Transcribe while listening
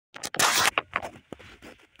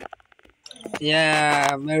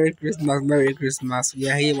Yeah, Merry Christmas, Merry Christmas. We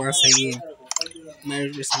are here once again.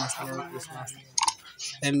 Merry Christmas, Merry Christmas.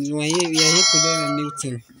 And we are here to learn a new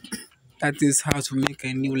thing. That is how to make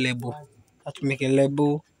a new label. How to make a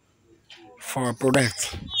label for a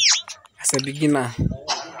product as a beginner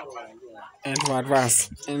and to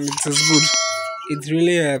advance. And it is good. It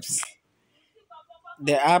really helps.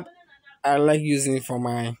 The app I like using for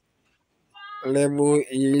my label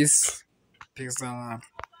is Pixel app.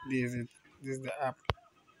 This is it. This is the app.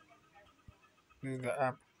 This is the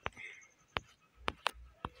app.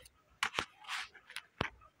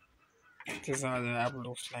 This is how the app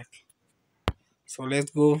looks like. So let's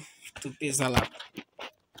go to Pixel app.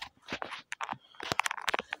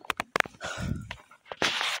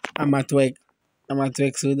 I'm at work. I'm at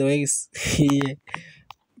work, so the work is here.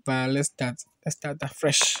 But let's start. Let's start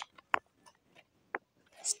afresh.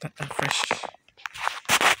 Start afresh.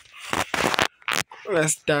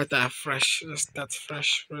 Let's start afresh. Let's start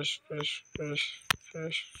fresh, fresh, fresh, fresh,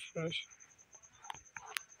 fresh, fresh.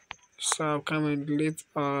 So I'll come and delete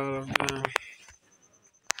all of them.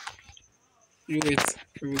 You wait.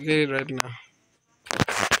 We get it right now.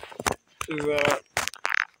 So,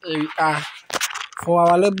 here we are. For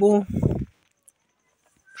our label,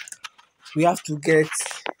 we have to get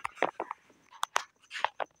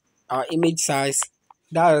our image size.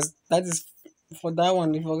 That is for that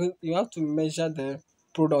one. You have to measure the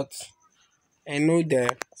product and know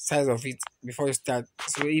the size of it before you start.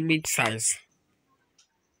 So image size.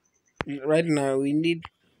 Right now we need,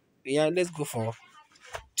 yeah, let's go for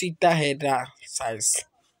Twitter header size.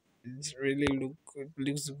 It really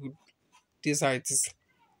looks good. This how it is.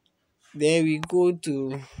 Then we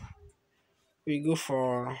go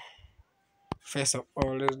for, first of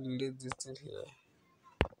all, let's delete this thing here.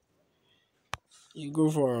 You go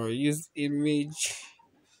for use image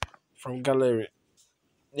from gallery.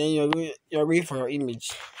 Then you're going for your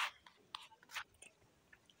image.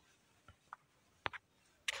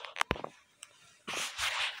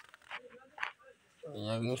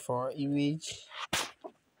 You're going for image.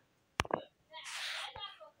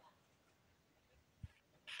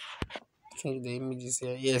 I think the image is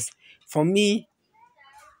here. Yes. For me,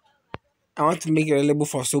 I want to make a label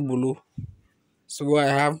for Sobolo. So I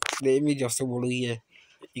have the image of Sobolo here.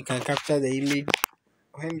 You can capture the image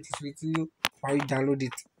when it is with you or you download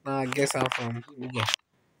it. Now I guess I'm from Google.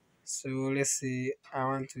 So let's see. I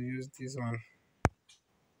want to use this one.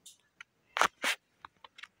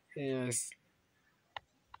 Yes.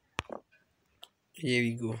 Here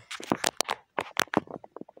we go.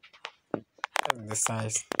 That's the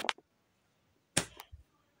size.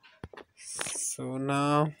 So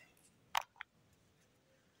now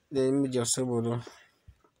the image of Sobolo.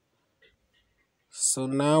 So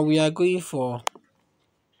now we are going for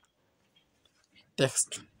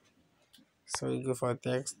text. So we go for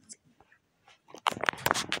text.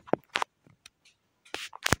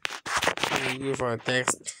 We go for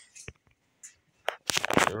text.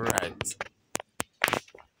 Right.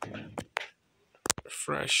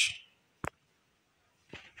 Fresh.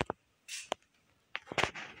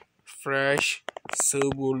 Fresh.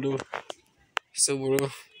 Sobolo.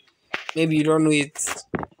 Sobolo. Maybe you don't know it.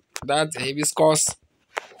 That hibiscus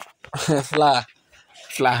flower.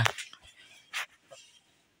 Flower.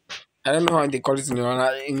 I don't know how they call it in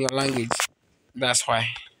your language. That's why.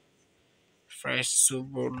 Fresh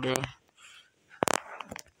Sobolo.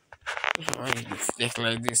 When it's text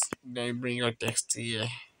like this, then you bring your text here.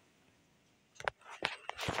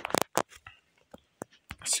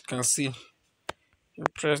 As you can see, you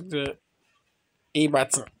press the A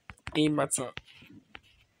button. A button.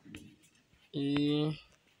 A.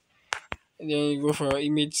 And then you go for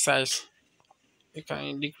image size. You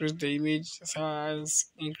can decrease the image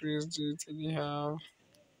size, increase it anyhow.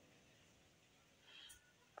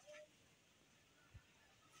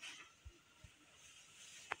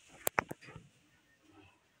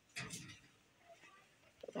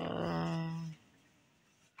 Um,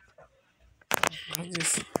 like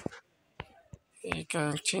this. You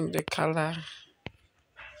can change the color.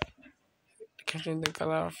 You can change the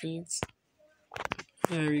color of it.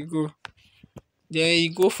 There we go. Then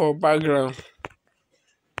you go for background.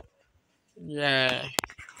 Yeah,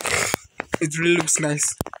 it really looks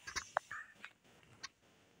nice.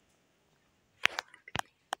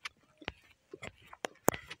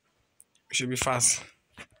 It should be fast.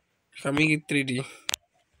 You can make it 3D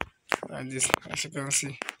like this, as you can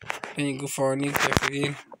see. Then you go for new text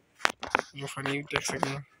again. Go for new text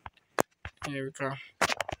again. Here we go.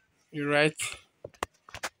 You write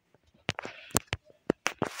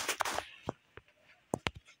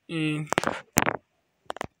in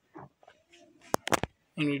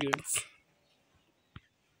ingredients.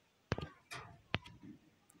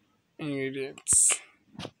 ingredients.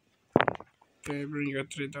 Okay, bring your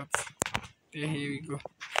three dots. There, here we go.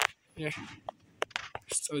 Yeah.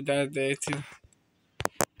 So that's the till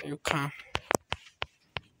you come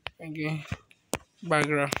again.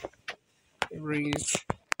 Background. You bring it.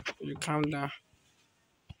 You calm down.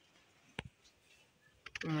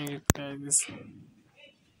 Make it like this.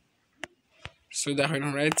 So that when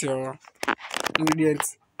you write your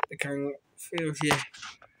ingredients, they can fill here.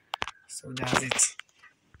 So that's it.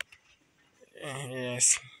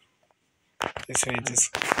 Yes. That's how it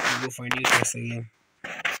is. You go for a new test again.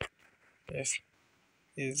 Yes.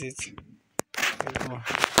 Is it? You go.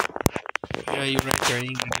 Here you write your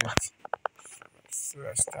ingredients. So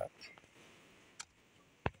let's start.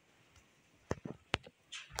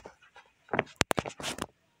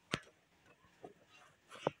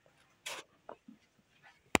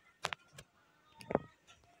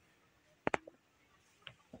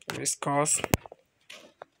 In this course,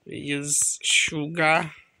 we use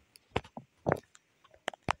sugar.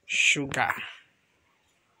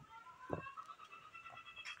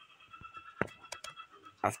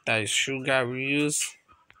 After sugar, we use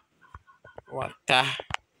water.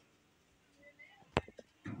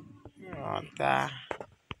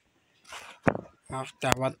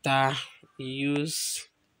 After water, we use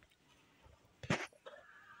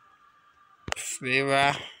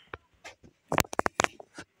flavor.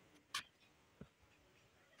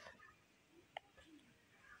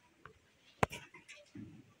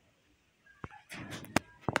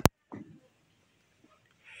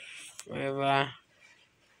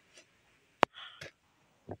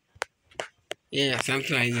 Yeah,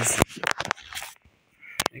 something like this.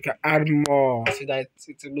 You can add more so that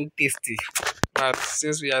it will look tasty. But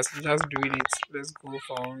since we are just doing it, let's go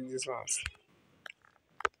for this one.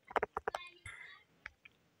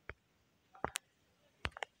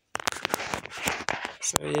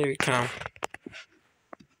 So here we come.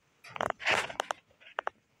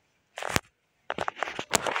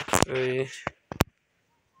 So you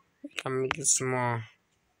can make it small.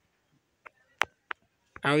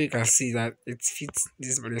 Now you can see that it fits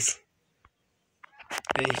this place.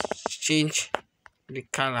 Then change the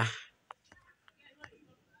color.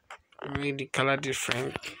 Make the color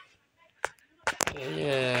different.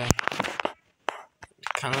 Yeah. The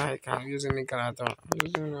color, you can use any color at all. I'm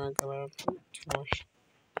using one color too much.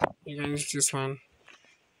 You can use this one.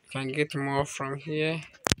 You can get more from here.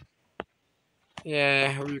 Yeah,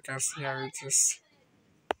 I hope you can see how it is.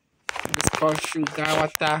 It's called sugar,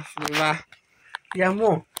 water, flavor. Yeah,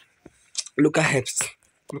 more. Look at helps.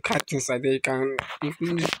 Look at things like that. You can, if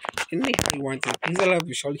you need how you want it. This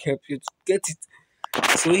will surely help you to get it.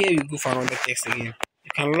 So here we go for another text again.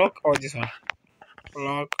 You can lock all this one.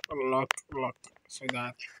 Lock. So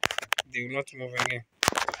that they will not move again.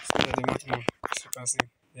 So that they will not move. As you can see,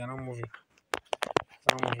 they are not moving.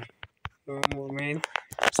 They are not moving. No movement.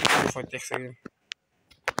 So go for text again.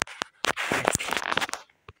 Next.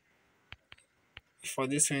 For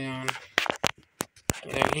this one,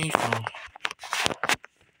 again for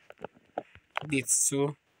bits.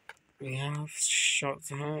 So we have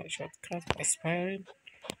shortcut expiring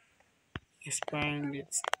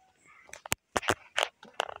bits.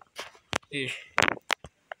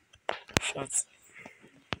 Short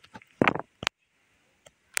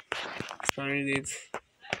expiring date.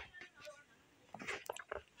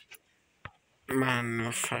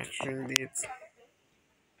 Manufacturing date.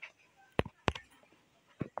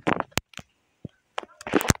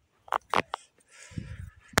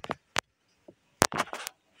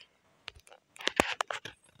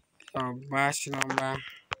 Batch number.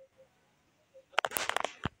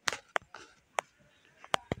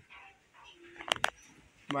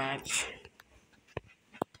 Batch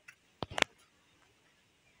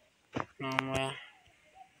number.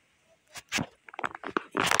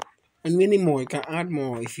 And many more. You can add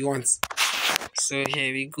more if you want. So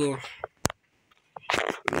here we go.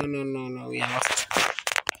 No. We lost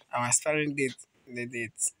our starting date. The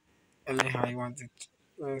date. Anyhow you want it.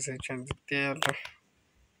 Let's say 23rd.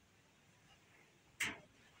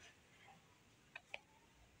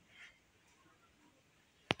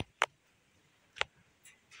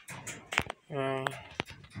 Uh,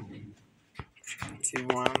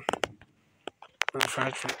 21.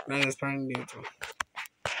 Manufacturing. That is starting date.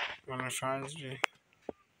 Manufacturing.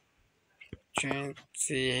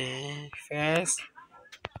 21st.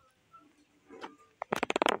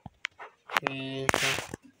 Okay.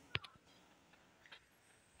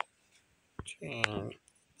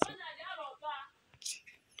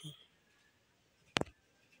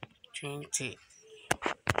 20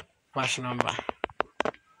 batch number.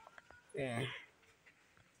 Yeah.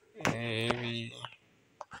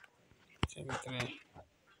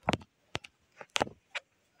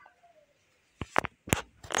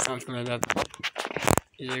 something like that.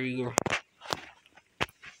 Here we go.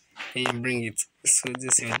 And you bring it. So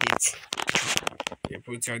this is your date. You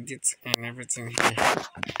put your date and everything here.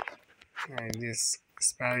 Like this.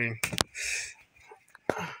 Expiring.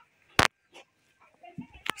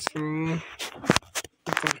 So you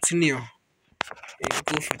continue. You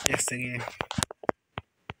go for text again.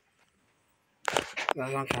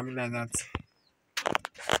 That one can be like that.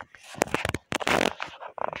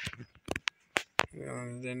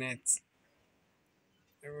 The net.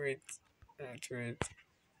 Wait. Wait. Wait.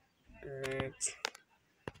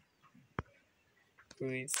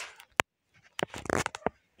 Wait.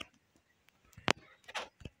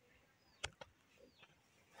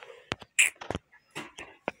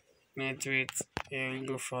 Here we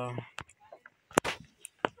go for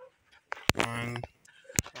one.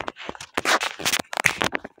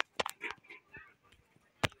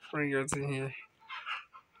 Bring it in here.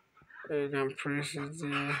 You can press it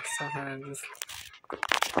there. Something like this.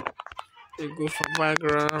 You go for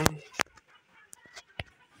background.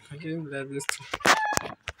 I can like this too.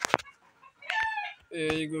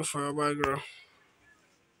 Here you go for a background.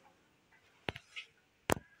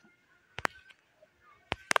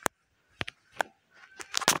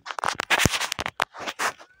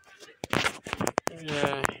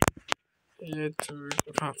 Yeah. Here to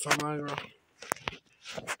have some background.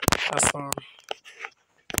 That's all.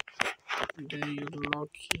 Then you lock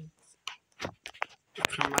it. You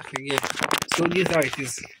come back again. So this is how it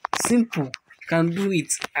is. Simple. You can do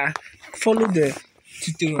it. Follow the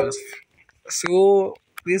tutorials. So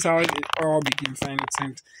this is how it all begins. And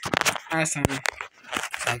it's add some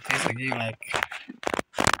things again like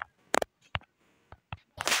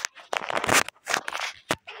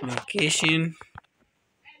location.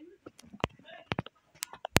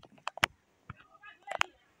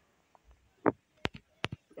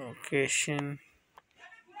 Location.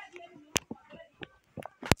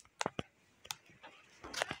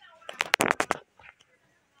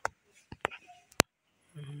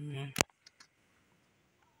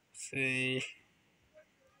 Say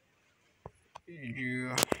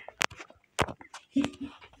you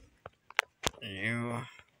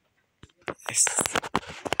yes.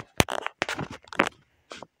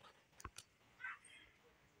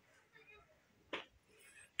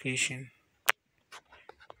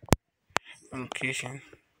 Location.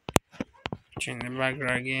 Change the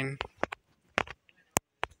background again.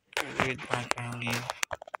 Do it background again.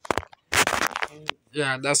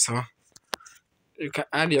 Yeah, that's all. You can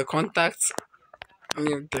add your contacts and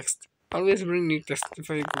your text. Always bring new text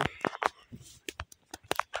before you go.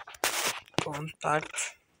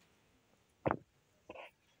 Contact.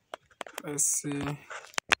 Let's see.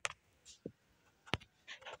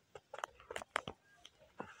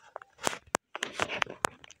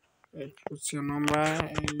 Put your number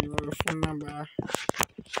and your phone number.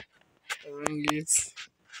 Ring it.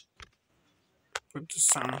 Put the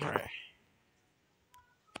somewhere.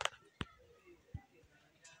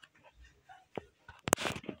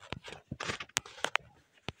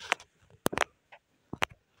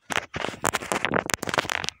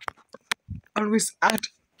 Always add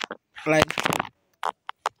like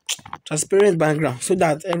transparent background so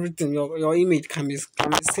that everything your image can be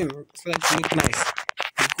seen so that it look nice.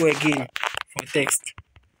 You go again for text.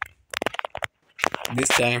 This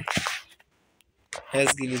time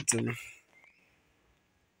let's give it to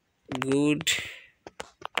good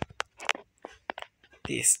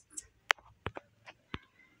taste.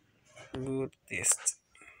 Good taste.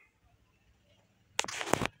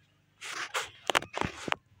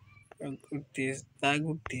 Good taste. That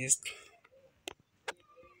good taste.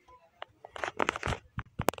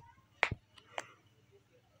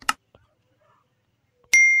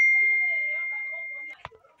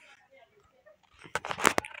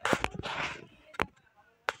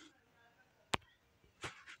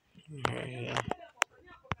 Yeah.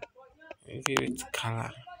 Give it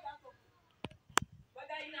color.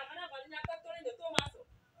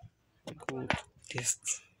 Good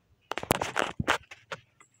taste.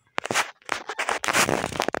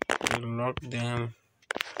 You lock them.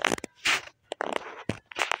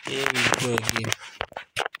 Here we go again.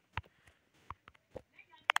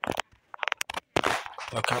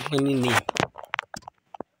 Your company name.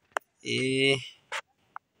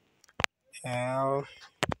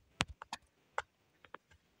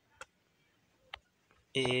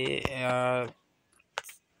 ALTV.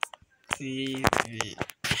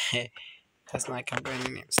 That's my company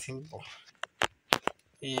name. Simple.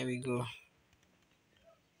 Here we go.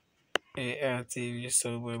 ALTV.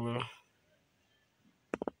 So below.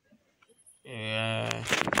 Yeah.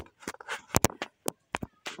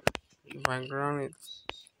 Background it.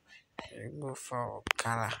 You go for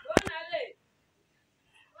color.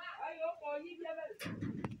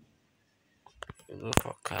 You go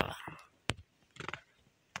for color.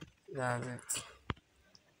 That's it.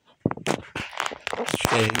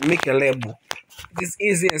 Okay, make a label. It's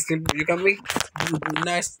easy and simple. You can make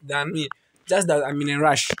nice than me. Just that I'm in a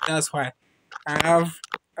rush. That's why I have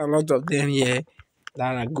a lot of them here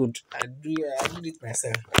that are good. I do it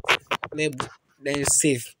myself. Label. Then you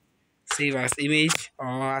save. Save as image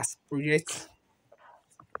or as project.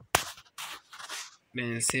 Then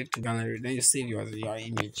you save to gallery. Then you save your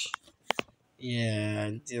image.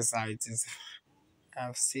 Yeah, just how it is.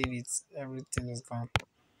 I've saved it. Everything is gone.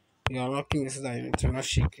 You're locking it so that it will not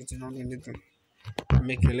shake. It will not do anything.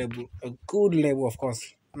 Make a label. A good label, of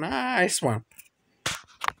course. Nice one.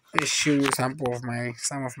 Let me show you sample of my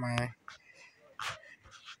some of my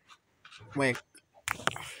work.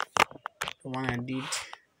 The one I did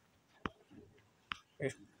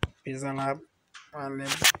with Pizza Lab and then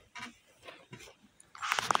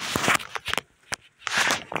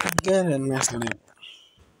get a nice label.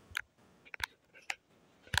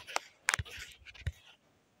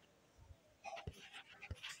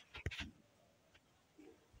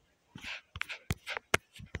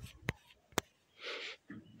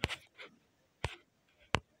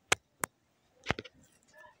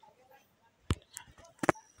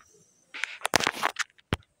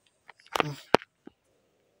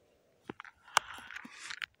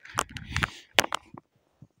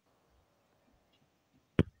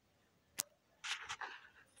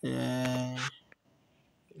 Yeah,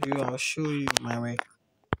 I'll show you my way.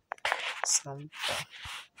 Some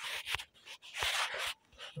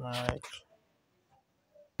like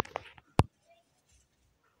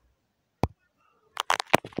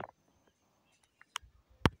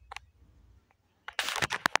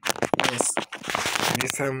yes,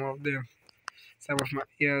 these some of them. Some of my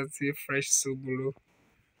ears say fresh subulu.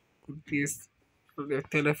 Put this, put the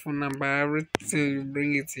telephone number, everything. You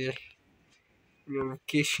bring it here. Your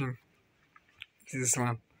location. This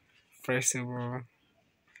one, fresh subulu.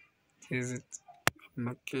 Is it?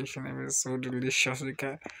 Location and it's so delicious. You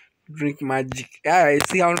can drink magic. Yeah, I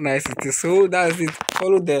see how nice it is. So that's it.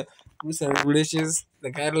 Follow the rules and regulations,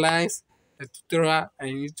 the guidelines, the tutorial, and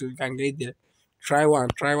you can get there. Try one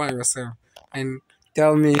yourself, and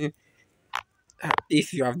tell me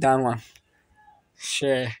if you have done one.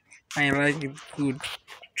 Share. I like it good.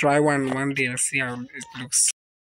 Try one day and see how it looks.